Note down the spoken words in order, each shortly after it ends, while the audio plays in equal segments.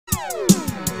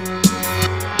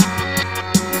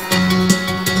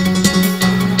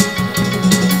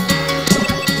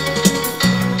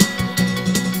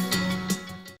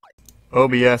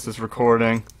OBS is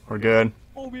recording. We're good.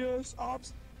 OBS,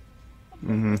 ops.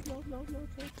 Mm-hmm.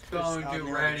 Going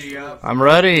to ready up. I'm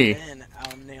ready. Then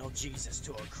I'll nail Jesus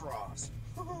to a cross.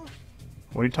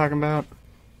 What are you talking about?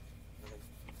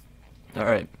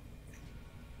 Alright.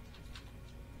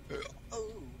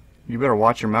 You better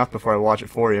watch your mouth before I watch it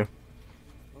for you.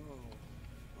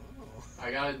 I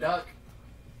got a duck.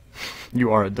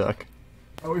 You are a duck.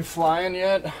 Are we flying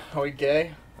yet? Are we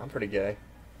gay? I'm pretty gay.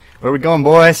 Where are we going,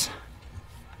 boys?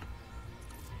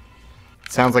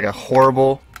 Sounds like a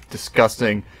horrible,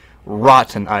 disgusting,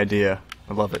 rotten idea.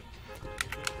 I love it.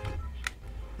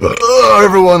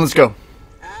 Everyone, let's go.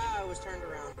 Ah, I was turned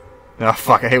around. Oh,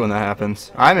 fuck, I hate when that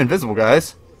happens. I'm invisible,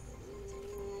 guys.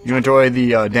 You enjoy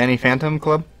the Danny Phantom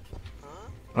Club? Huh?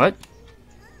 What?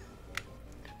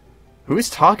 Who is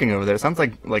talking over there? It sounds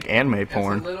like anime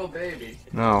porn. It's a little baby.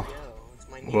 No. It's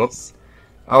my Whoop. niece.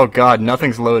 Oh god,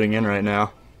 nothing's loading in right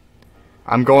now.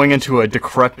 I'm going into a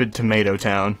decrepit tomato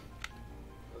town.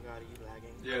 Oh god, are you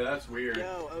lagging? Yeah, that's weird.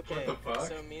 Yo, okay. What the fuck?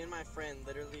 So me and my friend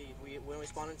literally, when we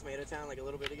spawned in Tomato Town like a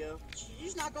little bit ago, you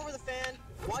just knock over the fan.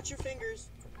 Watch your fingers.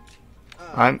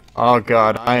 Oh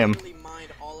god, I am... Literally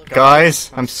mined all of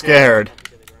Guys, I'm scared.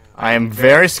 I am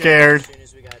very scared. As soon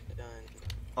as we got done.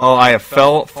 Oh, I have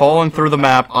fallen through the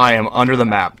map. I am under the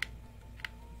map.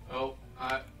 Oh,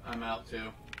 I'm out too.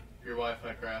 Your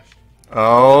Wi-Fi crashed.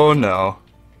 Oh no.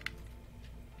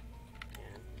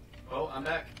 Oh, I'm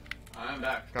back. I'm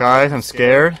back. Guys, I'm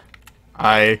scared.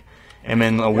 I am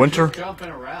in a You're winter... just jumping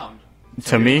around.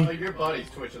 To me? Oh, your buddy's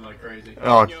twitching like crazy.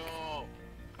 Oh, Yo.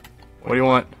 what do you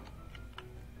want?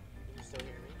 You still hear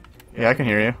me? Yeah, I can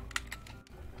hear you.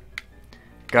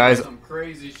 Guys, There's some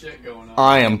crazy shit going on.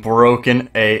 I am broken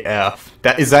AF.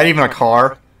 Is that even a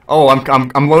car? Oh,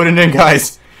 I'm loading in,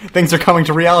 guys. Things are coming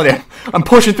to reality. I'm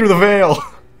pushing through the veil.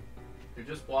 You're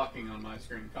just walking on my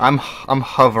screen. I'm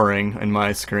hovering in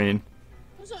my screen.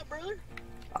 What's up, brother?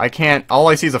 I can't. All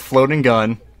I see is a floating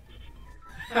gun.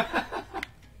 That's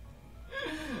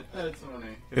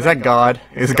funny. Is that God?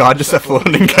 Is God just a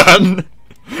floating gun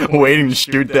waiting to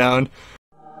shoot down?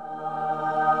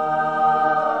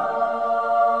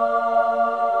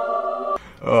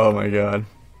 Oh my god.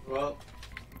 Well,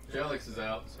 Jelix is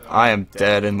out. So. I am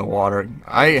dead in the water.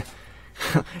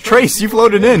 Trace, you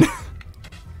floated in!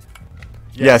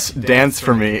 Yes, dance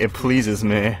for me. It pleases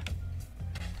me.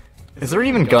 Is there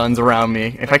even guns around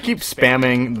me? If I keep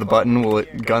spamming the button, will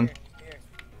it gun? Here.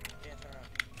 Yeah, turn around.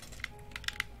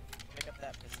 Pick up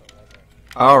that pistol right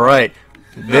there. Alright.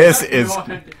 This is...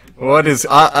 What is...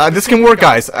 this can work,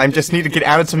 guys. I just need to get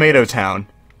out of Tomato Town.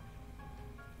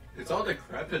 It's all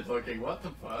decrepit looking. What the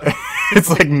fuck? It's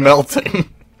like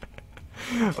melting.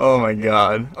 Oh my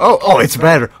god. Oh, it's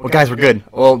better. Well, guys, we're good.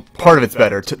 Well, part of it's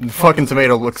better. Fucking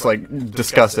tomato looks like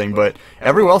disgusting, but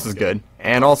everywhere else is good.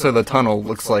 And also the tunnel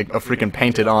looks like a freaking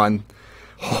painted on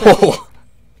hole.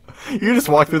 You just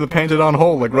walk through the painted on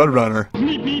hole like Roadrunner.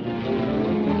 Meep meep.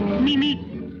 Meep meep.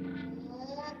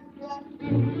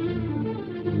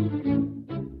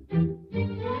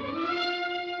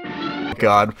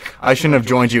 God, I shouldn't have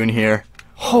joined you in here.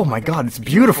 Oh my god, it's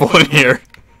beautiful in here.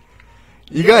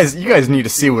 You guys need to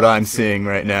see what I'm seeing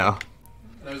right now.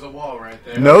 There's a wall right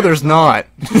there. No, there's not.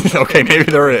 Okay, maybe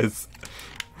there is.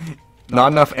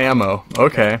 Not enough ammo.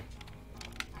 Okay.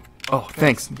 Oh,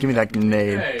 thanks. Give me that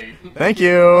grenade. Hey. Thank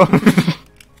you.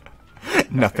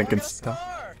 Nothing I can got a stop.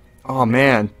 scar. Oh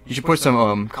man, you should put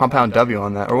some compound W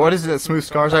on that. Or what is it? Smooth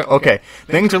scars? Okay,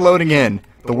 things are loading in.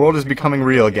 The world is becoming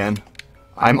real again.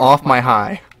 I'm off my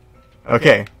high.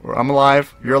 Okay, I'm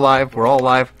alive. You're alive. We're all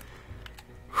alive.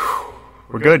 Whew.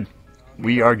 We're good.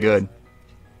 We are good.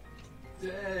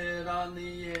 Dead on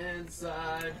the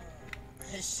inside.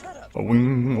 Shut up.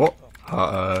 Wing whoop.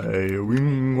 Hi,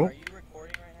 wing whoop. Are you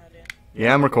recording right now, Dan?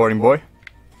 Yeah, I'm recording, boy.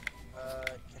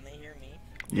 Can they hear me?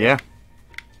 Yeah.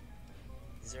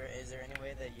 Is there any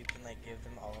way that you can like give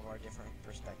them all of our different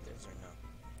perspectives or no?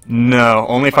 No,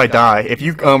 only if I die. If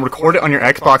you record it on your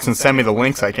Xbox and send me the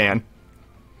links, I can.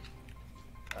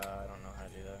 I don't know how to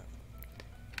do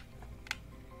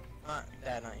that.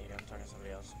 Dad, not you. I'm talking to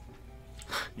somebody else.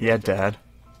 Yeah, Dad.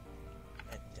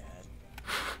 Dad.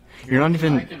 You're not I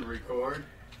even... can record.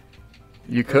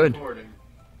 You could. Recording.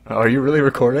 Oh, are you really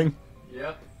recording?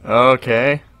 Yep.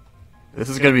 Okay. This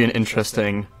is gonna be an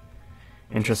interesting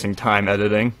time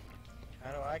editing.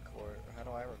 How do I record? How do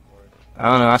I record?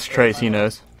 I don't know, ask Trace, he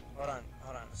knows. Hold on.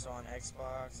 So on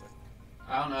Xbox.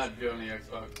 I don't know how to do it on the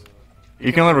Xbox.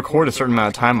 You can only record a certain amount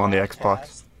of time on the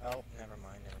Xbox. Oh, never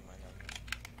mind.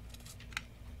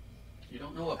 You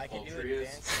don't know what I can do poultry is?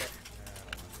 advanced. I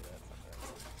don't want to do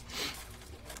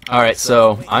that. Alright,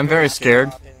 so I'm very scared.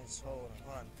 Hold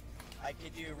on. I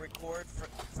could do record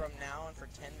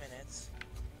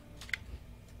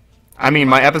I mean,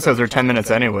 my episodes are 10 minutes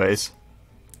anyways.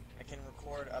 I can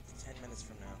record up to 10 minutes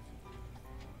from now.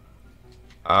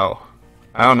 Oh.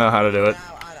 I don't know how to do it. No,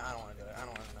 I don't want to do it. I don't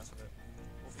want to mess with it.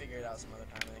 We'll figure it out some other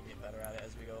time and then get better at it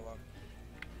as we go along.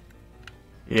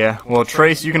 Yeah, well,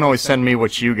 Trace, you can always send me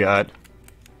what you got.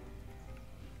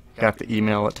 You have to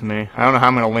email it to me. I don't know how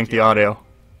I'm going to link the audio.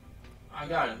 I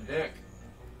got a dick.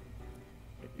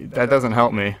 That doesn't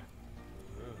help me.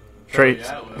 Trace,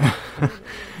 Yeah, it will.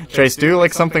 Trace, do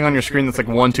like something on your screen that's like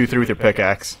 1, 2, 3 with your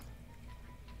pickaxe.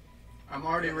 I'm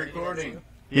already recording.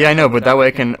 Yeah, I know, but that way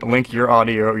I can link your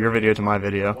audio, your video to my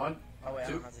video. 1, Oh, wait, I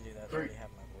 2, don't have to do that. I 3. already have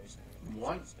my voice in it.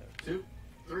 1, 2,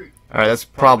 3. Alright, that's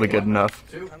probably good enough.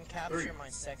 2, Come 3. capture my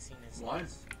sexiness. 1,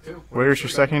 2. Where's your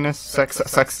sexiness?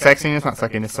 Sexiness? Not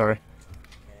sexiness, sorry.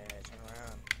 Yeah, turn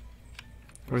around.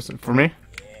 Where's it for me?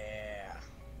 Yeah.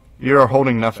 You are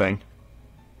holding nothing.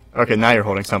 Okay, now you're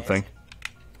holding something.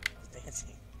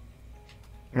 Dancing.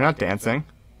 You're not dancing.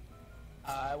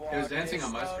 It was dancing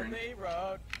on my screen.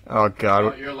 Oh Oh,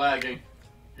 god. you're lagging.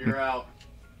 You're out.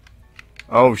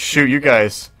 Oh shoot, you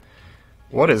guys.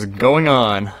 What is going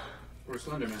on? Where's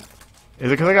Slenderman? Is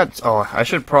it because I got... Oh, I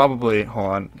should probably... Hold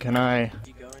on. Can I... If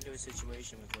you go into a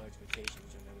situation with low expectations,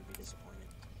 you'll never be disappointed.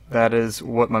 That is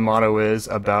what my motto is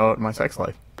about my sex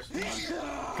life.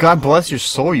 God bless your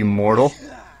soul, you mortal.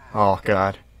 Oh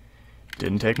god.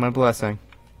 Didn't take my blessing.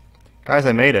 Guys,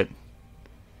 I made it.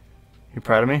 You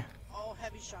proud of me? Oh,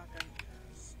 heavy shotgun.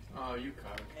 Oh, you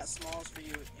cock. I got smalls for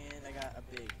you, and I got a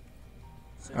big.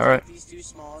 So Alright. take these two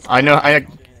smalls. I know,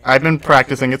 I've been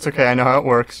practicing. It's okay, I know how it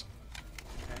works.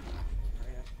 Okay.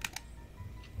 Hurry up.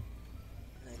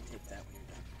 And then take that when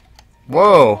you're done.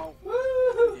 Whoa!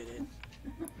 Oh, you did it.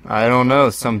 I don't know,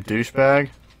 some douchebag?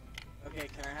 Okay,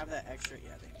 can I have that extra?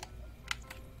 Yeah, thank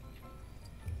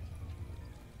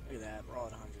you. Look at that, we're all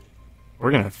at 100.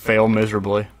 We're gonna fail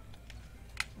miserably.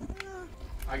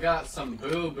 I got some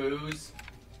boo-boos.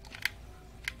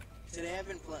 Today I've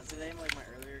been today like my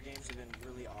earlier games have been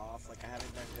really off. Like I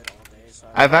haven't done good all day, so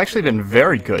I've actually been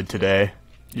very good today.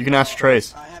 You can ask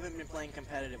Trace. I haven't been playing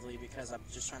competitively because I'm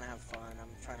just trying to have fun. I'm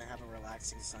trying to have a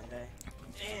relaxing Sunday.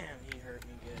 Damn, he hurt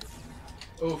me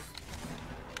good. Oof.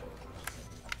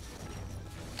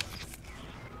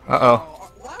 Uh-oh.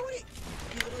 Oh, why would he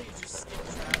literally just skip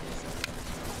Travis?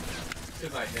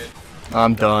 Because I hit.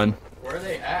 I'm done. Where are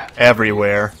they at?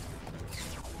 Everywhere.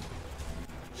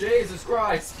 Jesus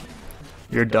Christ.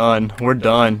 You're done. We're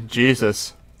done.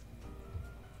 Jesus.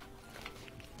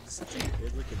 Such a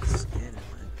good looking skin in my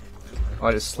opinion. Oh,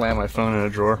 I just slammed my phone in a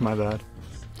drawer. My bad.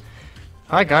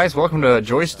 Hi guys, welcome to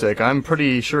Joystick. I'm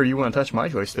pretty sure you want to touch my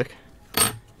joystick.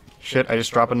 Shit, I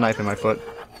just dropped a knife in my foot.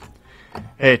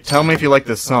 Hey, tell me if you like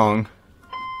this song.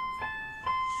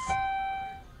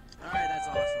 Alright, that's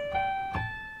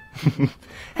awesome.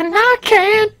 And I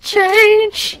can't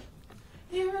change.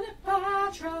 Even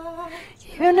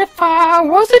if I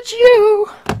wasn't you.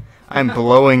 I'm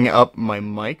blowing up my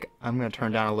mic. I'm gonna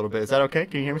turn down a little bit. Is that okay?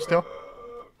 Can you hear me still?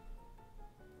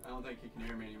 I don't think you can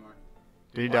hear me anymore.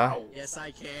 Did he die? Yes,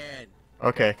 I can.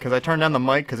 Okay, because I turned down the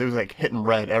mic because it was like hitting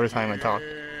red every time I talked.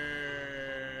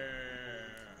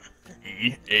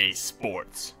 EA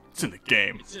Sports. It's in the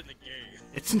game. It's in the game.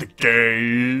 It's in the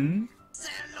game. Say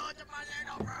hello to my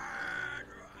little bird.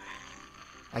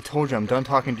 I told you I'm done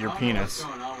talking to your I don't know what's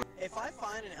penis. going on. If I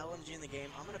find an LMG in the game,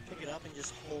 I'm gonna pick it up and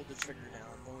just hold the trigger down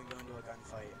when we go into a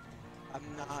gunfight. I'm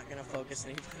not gonna focus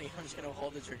anybody. I'm just gonna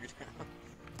hold the trigger down.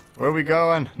 Where are we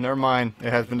going? Never mind.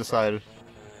 It has been decided.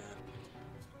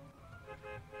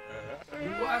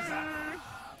 What's up?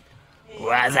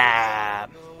 What's up?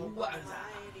 What's up?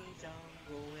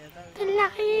 The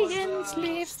lion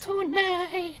sleeps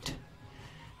tonight.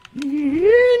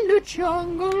 In the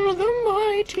jungle, the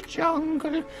mighty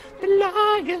jungle, the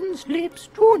lion sleeps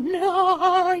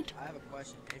tonight. I have a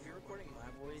question. If you're recording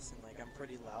my voice and like I'm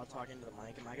pretty loud talking to the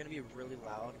mic, am I gonna be really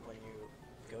loud when you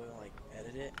go and like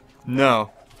edit it?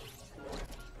 No,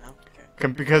 No? Okay.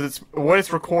 because it's what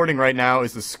it's recording right now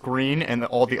is the screen and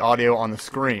all the audio on the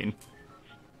screen.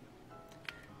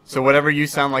 So whatever you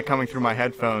sound like coming through my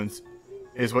headphones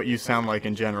is what you sound like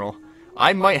in general.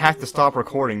 I might have to stop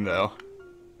recording though.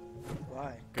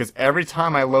 Why? Because every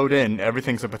time I load in,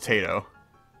 everything's a potato.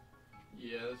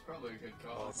 Yeah, that's probably a good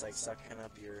Well, call. it's like sucking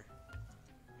up your.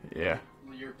 Yeah.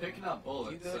 You're picking up You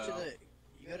bullets, go so... to the.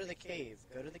 You go to the cave.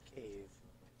 Go to the cave.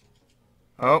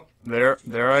 Oh,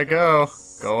 there I go.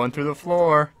 Going through the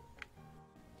floor.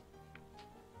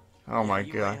 Oh my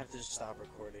You god. might have to just stop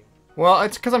recording. Well,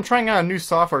 it's because I'm trying out a new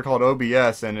software called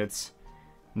OBS, and it's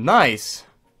nice,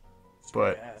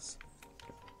 but Yes.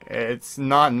 it's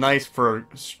not nice for...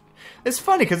 It's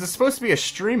funny, because it's supposed to be a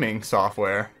streaming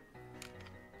software.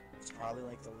 It's probably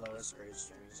like the lowest grade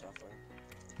streaming software.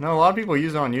 No, a lot of people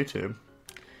use it on YouTube.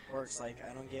 Works like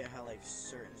I don't get how like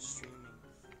certain streaming.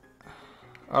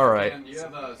 Alright. And do you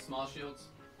have small shields?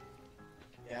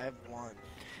 Yeah, I have one.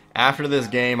 After this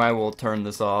game, I will turn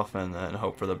this off and then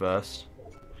hope for the best.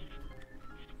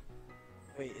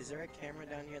 Wait, is there a camera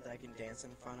down here that I can dance in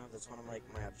front of? That's one of like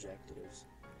my objectives.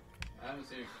 I haven't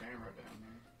seen a camera down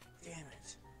there. Damn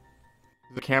it.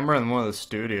 The camera in one of the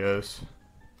studios.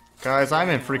 Guys, I'm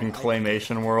in freaking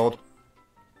claymation world.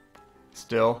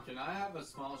 Still. Can I have a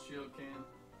small shield can?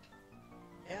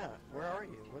 Yeah, where are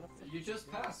you? Where the fuck? You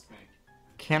just passed me.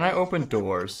 Can I open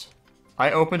doors?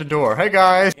 I opened a door. Hey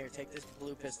guys! Here, take this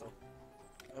blue pistol.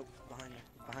 Oh, behind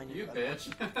you. Behind you. You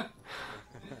bitch.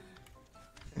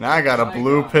 Now I got a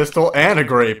blue pistol and a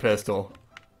gray pistol.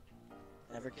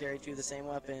 Never carry two the same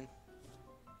weapon.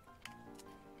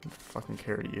 Fucking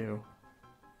carry you.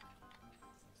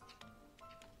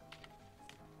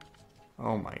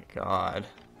 Oh my god.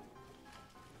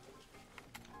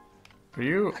 Are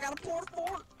you? I got a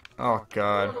Part4! Oh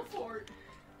god.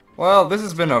 Well, this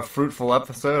has been a fruitful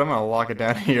episode. I'm gonna lock it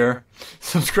down here.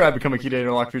 Subscribe, become a key to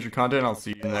unlock future content. I'll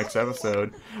see you in the next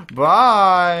episode.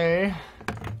 Bye!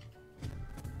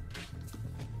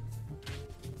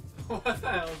 What the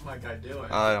hell is my guy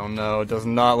doing? I don't know. It does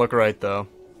not look right though.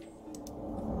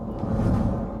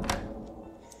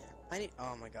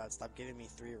 Oh my god, stop giving me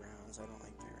 3 rounds. I don't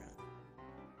like 3